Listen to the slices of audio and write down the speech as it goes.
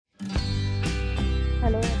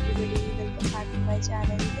Hello everybody, welcome back to my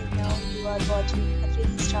channel and now you are watching a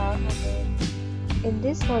 3-star hotel. In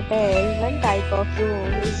this hotel, one type of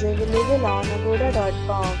room is available on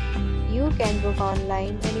agoda.com. You can book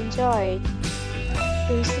online and enjoy it.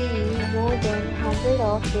 To see more than 100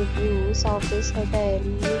 of reviews of this hotel,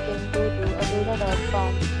 you can go to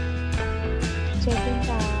agoda.com. Check-in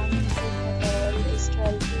time in this hotel is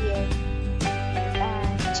 12 p.m.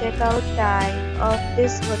 and check-out time of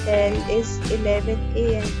this hotel is 11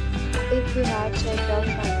 a.m. If you have checked out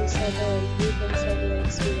from this hotel, you can share your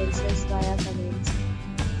experiences via comments.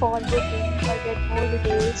 For booking or get more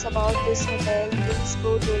details about this hotel, please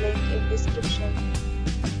go to link in description.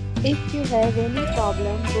 If you have any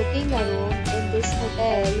problem booking a room in this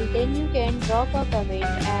hotel, then you can drop a comment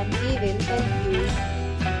and we will help you.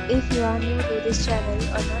 If you are new to this channel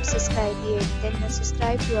or not subscribed yet, then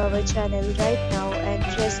subscribe to our channel right now and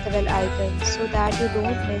press the bell icon so that you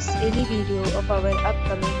don't miss any video of our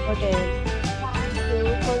upcoming hotel. Thank you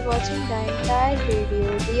for watching the entire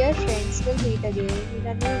video. Dear friends, we'll meet again in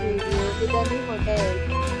a new video with a new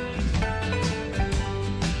hotel.